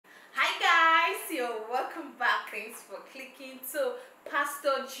welcome back. Thanks for clicking. So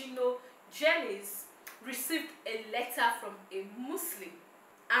Pastor Gino Jennings received a letter from a Muslim,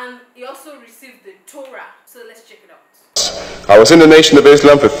 and he also received the Torah. So let's check it out. I was in the Nation of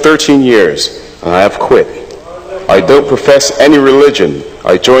Islam for 13 years, and I have quit. I don't profess any religion.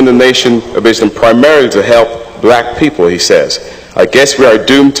 I joined the Nation of Islam primarily to help black people, he says. I guess we are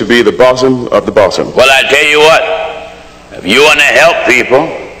doomed to be the bottom of the bottom. Well, I tell you what, if you want to help people,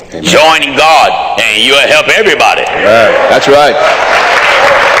 amen, join God, and you'll help everybody. Right. That's right.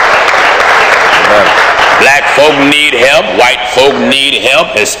 Right. Black folk need help, white folk need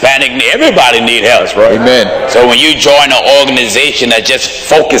help, Hispanic, everybody need help. That's right. Amen. So when you join an organization that's just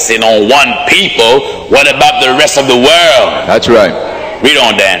focusing on one people, what about the rest of the world? That's right. Read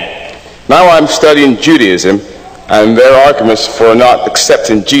on, Dan. Now I'm studying Judaism and their arguments for not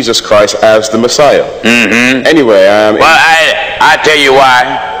accepting Jesus Christ as the Messiah. Mm-hmm. Anyway, well, I tell you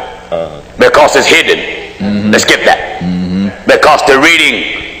why. Because it's hidden. Mm-hmm. Let's skip that. Mm-hmm. Because the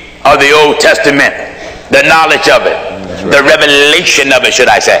reading of the Old Testament, the knowledge of it, right, the revelation of it, should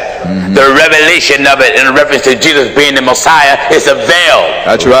I say, the revelation of it in reference to Jesus being the Messiah is a veil.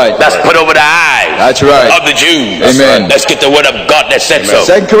 That's right. That's put over the eyes. That's right. Of the Jews. Amen. Let's get the word of God that said so.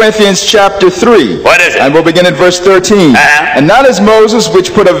 2 Corinthians chapter 3. What is it? And we'll begin at verse 13. And not as Moses,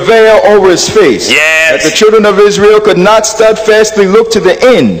 which put a veil over his face, yes, that the children of Israel could not steadfastly look to the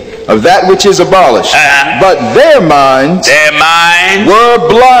end of that which is abolished, but their minds were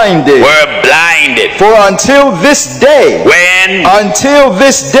blinded. For until this day, until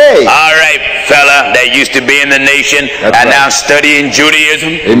this day. All right, fella, that used to be in the nation and now studying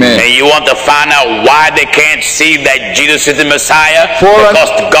Judaism. Amen. And you want to find out why they can't see that Jesus is the Messiah? Because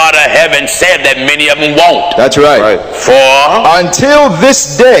God of heaven said that many of them won't. That's right. For until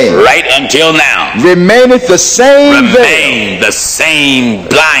this day, right until now, remaineth the same veil, the same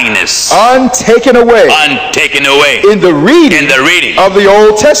blindness, untaken away in the reading of the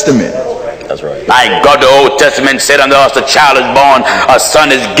Old Testament. That's right. Like God, the Old Testament said unto us, a child is born, a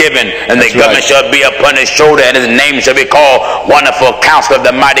son is given, and the government shall be upon his shoulder, and his name shall be called Wonderful Counselor,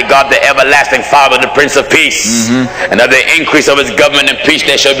 the Mighty God, the Everlasting Father, the Prince of Peace. And of the increase of his government and peace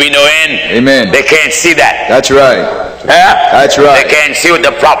there shall be no end. Amen. They can't see that. That's right. That's right. They can't see what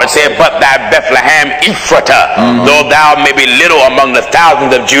the prophet said, but thy Bethlehem Ephratah, though thou may be little among the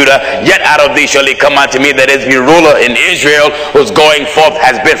thousands of Judah, yet out of thee shall he come unto me that is be ruler in Israel, whose going forth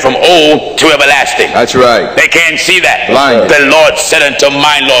has been from old to everlasting. That's right. They can't see that. Blinded. The Lord said unto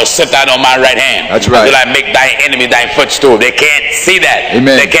my Lord, sit thou on my right hand. That's right. Until I make thy enemy thy footstool. They can't see that.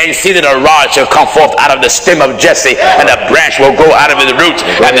 Amen. They can't see that a rod shall come forth out of the stem of Jesse, and a branch will grow out of his roots,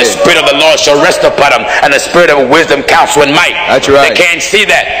 and the Spirit of the Lord shall rest upon him, and the Spirit of wisdom, counsel, and might. That's right. They can't see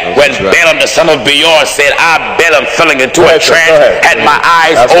that. When Balaam the son of Beor said, I, Balaam, falling into a trance, had my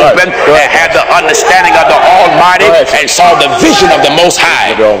eyes open, and had the understanding of the Almighty, and saw the vision of the Most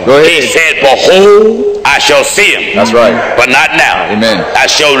High. He said, behold, I shall see him. That's right. But not now. Amen.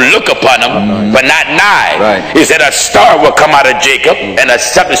 I shall look upon him, but not nigh. Right. He said, a star will come out of Jacob, and a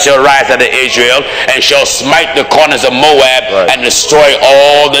scepter shall rise out of Israel, and shall smite the corners of Moab, and destroy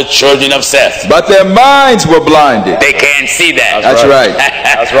all the children of Seth. But their minds were blinded. They can't see that. That's right.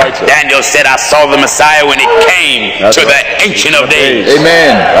 That's right, sir. Daniel said, I saw the Messiah when he came to the Ancient of Days.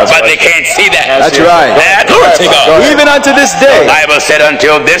 Amen. But they can't see that. That's right. Glory to God. Even unto this day. The Bible said,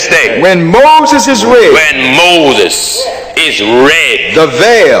 until this day. When Moses is read. When Moses is read. The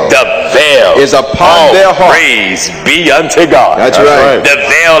veil is upon their heart. Praise be unto God. That's right. The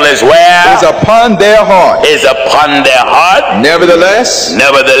veil is where? Is upon their heart. Is upon their heart. Nevertheless,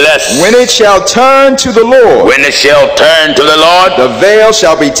 when it shall turn to the Lord. When it shall turn to the Lord. The veil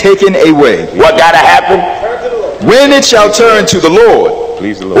shall be taken away. What gotta happen? When it shall turn to the Lord.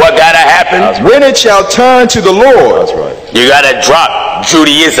 Please the Lord. What gotta happen? When it shall turn to the Lord. That's right. You gotta drop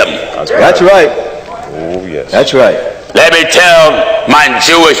Judaism. That's right. Oh, yes. That's right. Let me tell my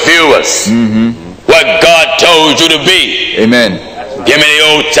Jewish viewers what God told you to be. Amen. Give me the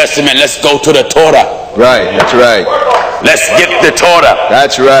Old Testament. Let's go to the Torah. Right. That's right. Let's get the Torah.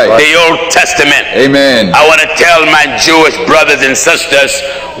 That's right. The Old Testament. Amen. I want to tell my Jewish brothers and sisters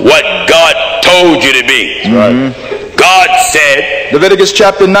what God told you to be. That's right. God said, Leviticus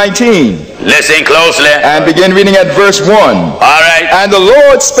chapter 19. Listen closely. And begin reading at verse 1. All right. And the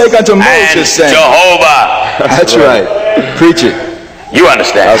Lord spake unto Moses, saying, Jehovah. That's right. Preach it. You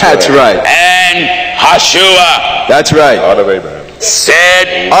understand? That's right. And Hashua. That's right. God of Abraham.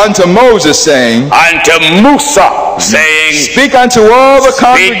 Said unto Moses, saying, unto Musa, saying, speak unto all the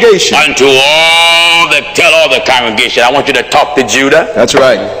congregation. Tell all the congregation. I want you to talk to Judah. That's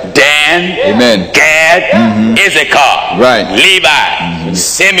right. Dan. Amen. Gad. Issachar. Right. Levi.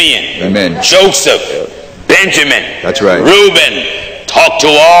 Simeon. Amen. Joseph. Benjamin, that's right, Reuben, talk to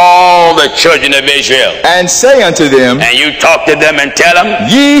all the children of Israel. And say unto them, and you talk to them and tell them,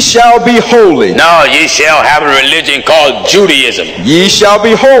 ye shall be holy. No, ye shall have a religion called Judaism. Ye shall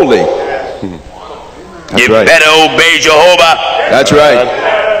be holy. You better obey Jehovah. That's right.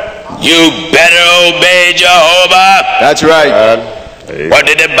 You better obey Jehovah. That's right. What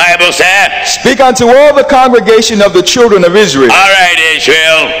did the Bible say? Speak unto all the congregation of the children of Israel. All right,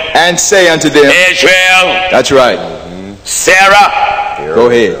 Israel. And say unto them, Israel. That's right. Sarah. Go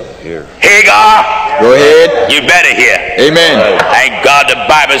ahead. Hagar. Go ahead. You better hear. Amen. Thank God the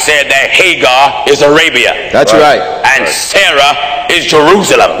Bible said that Hagar is Arabia. That's right. And Sarah is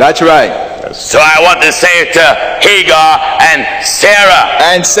Jerusalem. That's right. So I want to say to Hagar and Sarah,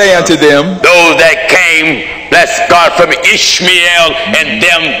 and say unto them, those that came, bless God, from Ishmael, and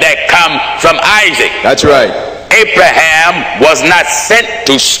them that come from Isaac. That's right. Abraham was not sent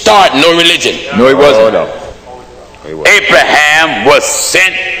to start no religion. No, he wasn't. Abraham was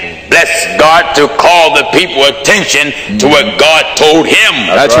sent, bless God, to call the people attention to what God told him.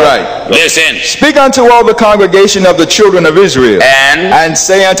 That's right. Listen. Speak unto all the congregation of the children of Israel, and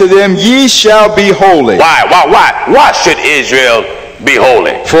say unto them, ye shall be holy. Why should Israel be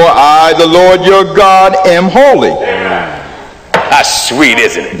holy? For I, the Lord your God, am holy. That's sweet,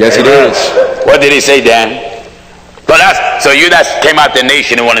 isn't it? Yes, it is. What did he say, Dan? So you that came out the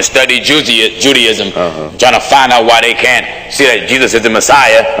nation and want to study Judaism, trying to find out why they can't see that Jesus is the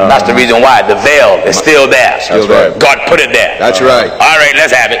Messiah. That's the reason why. The veil is still there. Still there. God put it there. That's right. All right,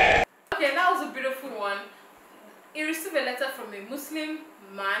 let's have it. Okay, that was a beautiful one. He received a letter from a Muslim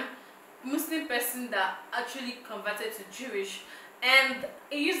man, Muslim person that actually converted to Jewish, and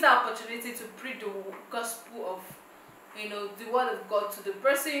he used the opportunity to preach the gospel of, the word of God to the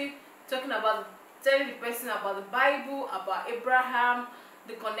person, telling the person about the Bible, about Abraham,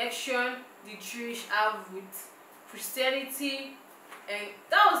 the connection the Jewish have with Christianity, and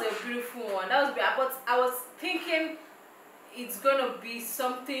that was a beautiful one. That was, but I was thinking it's gonna be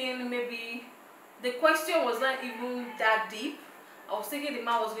something, maybe the question was not even that deep. I was thinking the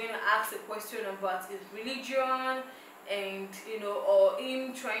man was going to ask a question about his religion, and or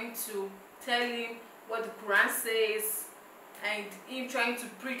him trying to tell him what the Quran says, and him trying to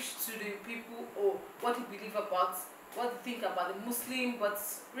preach to the people or what he believe about, what he think about the Muslim. But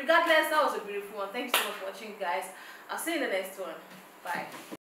regardless, that was a beautiful one. Thank you so much for watching, guys. I'll see you in the next one. Bye.